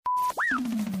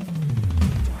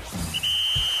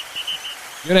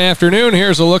Good afternoon.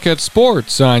 Here's a look at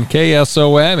sports on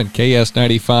KSOM and KS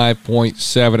 95.7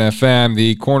 FM.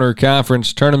 The Corner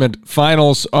Conference Tournament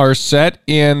finals are set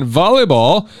in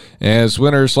volleyball as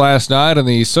winners last night in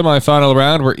the semifinal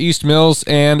round were East Mills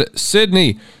and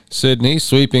Sidney. Sidney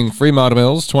sweeping Fremont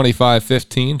Mills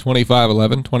 25-15,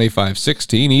 25-11,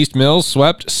 25-16. East Mills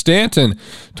swept Stanton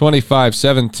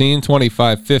 25-17,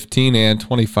 25-15, and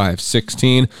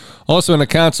 25-16. Also in a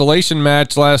consolation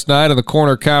match last night in the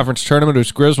Corner Conference Tournament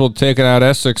was Griswold taking out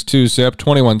Essex 2-zip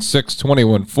 21-6,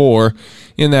 21-4.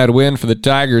 In that win for the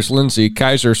Tigers, Lindsay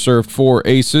Kaiser served 4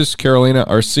 aces. Carolina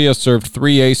Arcia served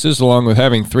 3 aces along with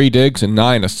having 3 digs and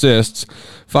 9 assists.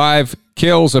 5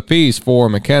 kills apiece for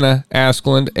McKenna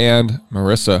Askeland and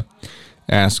Marissa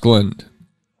Askeland.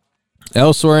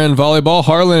 Elsewhere in volleyball,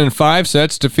 Harlan in 5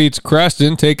 sets defeats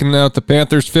Creston, taking out the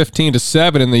Panthers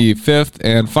 15-7 in the 5th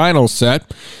and final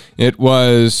set. It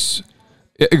was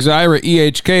Exira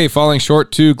EHK falling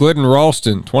short to Glidden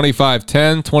Ralston,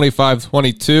 25-10,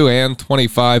 25-22, and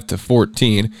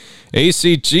 25-14.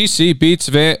 ACGC beats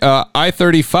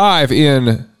I-35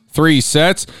 in 3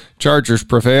 sets. Chargers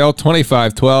prevail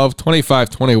 25-12,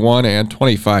 25-21, and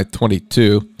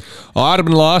 25-22.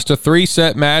 Audubon lost a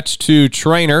 3-set match to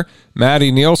Trainer.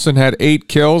 Maddie Nielsen had 8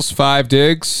 kills, 5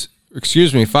 blocks,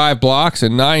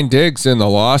 and 9 digs in the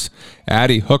loss.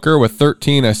 Addie Hooker with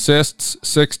 13 assists,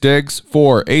 6 digs,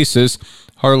 4 aces.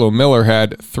 Harlow Miller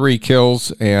had 3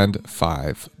 kills and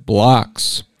 5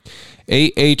 blocks.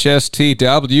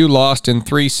 AHSTW lost in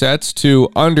 3 sets to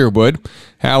Underwood.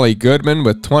 Hallie Goodman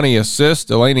with 20 assists,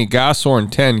 Delaney Gosshorn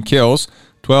 10 kills,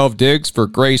 12 digs for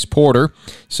Grace Porter.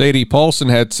 Sadie Paulson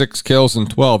had 6 kills and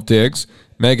 12 digs.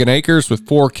 Megan Akers with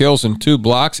 4 kills and 2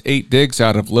 blocks, 8 digs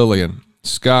out of Lillian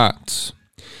Scott.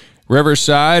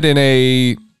 Riverside in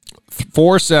a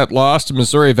 4-set loss to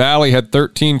Missouri Valley had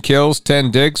 13 kills,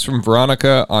 10 digs from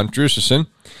Veronica Andrusen.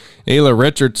 Ayla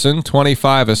Richardson,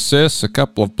 25 assists, a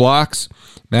couple of blocks.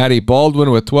 Maddie Baldwin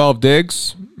with 12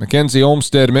 digs. Mackenzie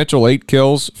Olmstead Mitchell, 8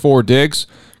 kills, 4 digs.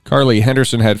 Carly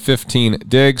Henderson had 15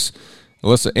 digs.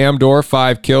 Alyssa Amdor,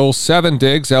 5 kills, 7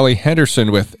 digs. Ellie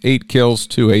Henderson with 8 kills,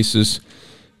 2 aces,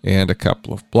 and a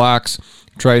couple of blocks.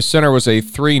 Tri-Center was a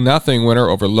 3-0 winner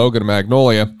over Logan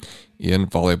Magnolia in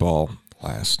volleyball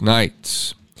last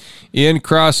night. In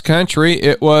cross-country,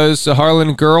 it was the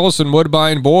Harlan girls and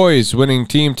Woodbine boys winning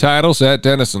team titles at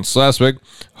Denison Schleswig.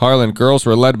 Harlan girls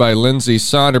were led by Lindsay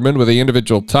Sonderman with the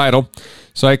individual title.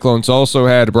 Cyclones also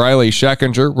had Briley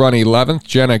Scheckinger run 11th,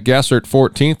 Jenna Gessert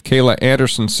 14th, Kayla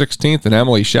Anderson 16th, and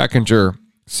Emily Scheckinger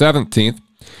 17th.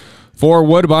 For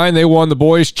Woodbine, they won the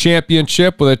boys'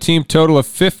 championship with a team total of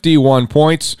 51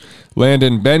 points.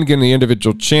 Landon Bengen, the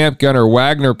individual champ. Gunnar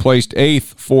Wagner placed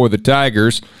 8th for the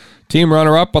Tigers. Team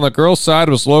runner-up on the girls' side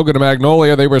was Logan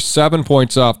Magnolia. They were 7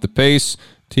 points off the pace.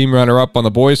 Team runner-up on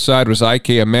the boys' side was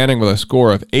Ikea Manning with a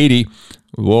score of 80.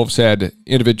 The Wolves had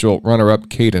individual runner-up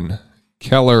Caden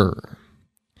Keller.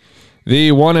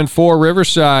 The 1-4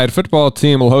 Riverside football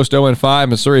team will host 0-5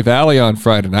 Missouri Valley on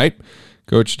Friday night.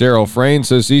 Coach Daryl Frayne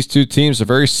says these two teams are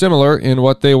very similar in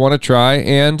what they want to try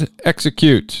and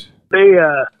execute. They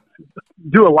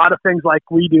do a lot of things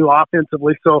like we do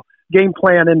offensively, so game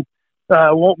planning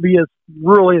won't be as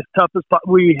tough as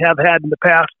we have had in the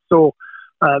past. So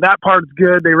that part's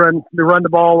good. They run the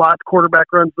ball a lot. The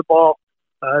quarterback runs the ball.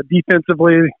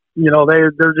 Defensively,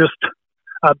 they're just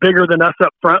bigger than us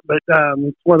up front. But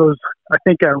it's one of those. I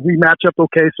think we match up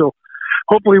okay. So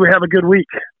hopefully we have a good week.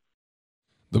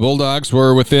 The Bulldogs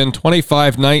were within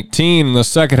 25-19 in the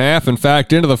second half. In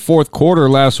fact, into the fourth quarter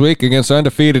last week against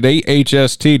undefeated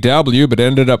AHSTW, but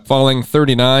ended up falling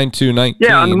 39-19.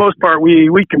 Yeah, on the most part,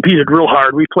 we competed real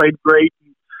hard. We played great.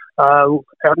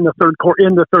 In the third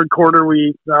quarter,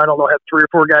 we had 3 or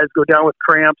 4 guys go down with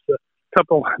cramps, a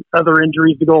couple other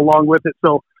injuries to go along with it.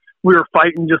 So we were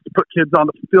fighting just to put kids on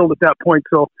the field at that point.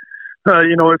 So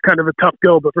it's kind of a tough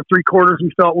go. But for 3 quarters,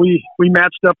 we felt we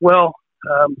matched up well.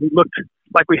 We looked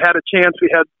like we had a chance.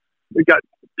 We got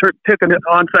taken an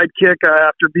onside kick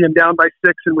after being down by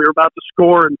 6, and we were about to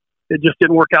score, and it just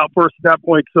didn't work out for us at that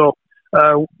point. So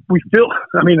we feel,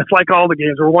 it's like all the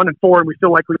games. We're 1-4, and we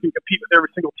feel like we can compete with every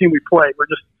single team we play. We're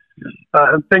just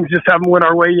things just haven't went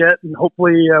our way yet, and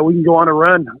hopefully we can go on a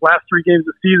run. Last 3 games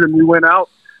of the season, we went out.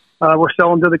 We're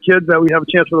selling to the kids that we have a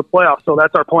chance for the playoffs, so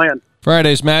that's our plan.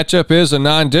 Friday's matchup is a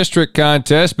non-district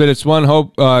contest, but it's one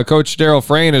Coach Daryl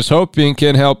Frayne is hoping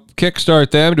can help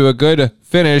kickstart them to a good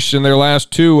finish in their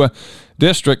last 2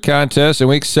 district contests in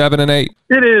weeks 7 and 8.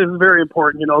 It is very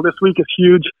important. This week is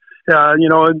huge. A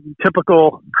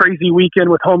typical crazy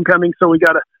weekend with homecoming, so we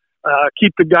got to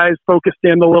keep the guys focused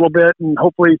in a little bit and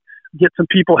hopefully get some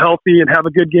people healthy and have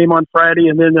a good game on Friday,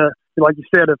 and then like you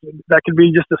said, if that could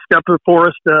be just a step for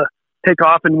us to take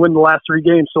off and win the last 3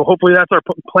 games. So hopefully that's our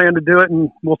plan to do it, and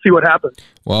we'll see what happens.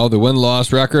 Well, the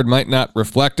win-loss record might not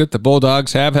reflect it. The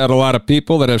Bulldogs have had a lot of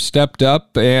people that have stepped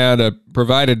up and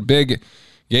provided big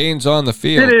gains on the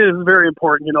field. It is very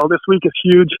important. This week is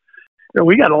huge.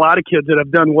 We got a lot of kids that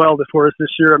have done well for us this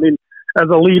year. I mean, as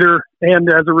a leader and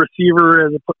as a receiver,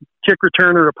 as a kick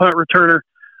returner, a punt returner,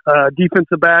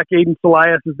 defensive back, Aiden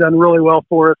Elias has done really well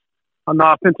for us. On the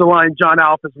offensive line, John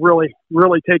Alf has really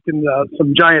taken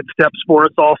some giant steps for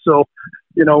us also.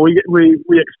 We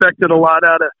expected a lot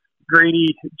out of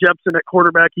Grady Jepson at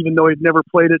quarterback, even though he'd never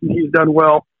played it, and he's done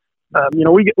well.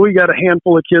 We got a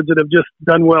handful of kids that have just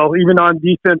done well. Even on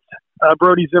defense,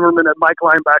 Brody Zimmerman at Mike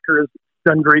linebacker has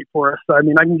done great for us. I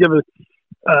mean, I can give a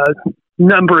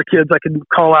number of kids I can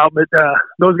call out, but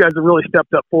those guys have really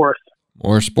stepped up for us.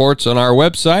 More sports on our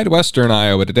website,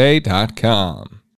 westerniowatoday.com.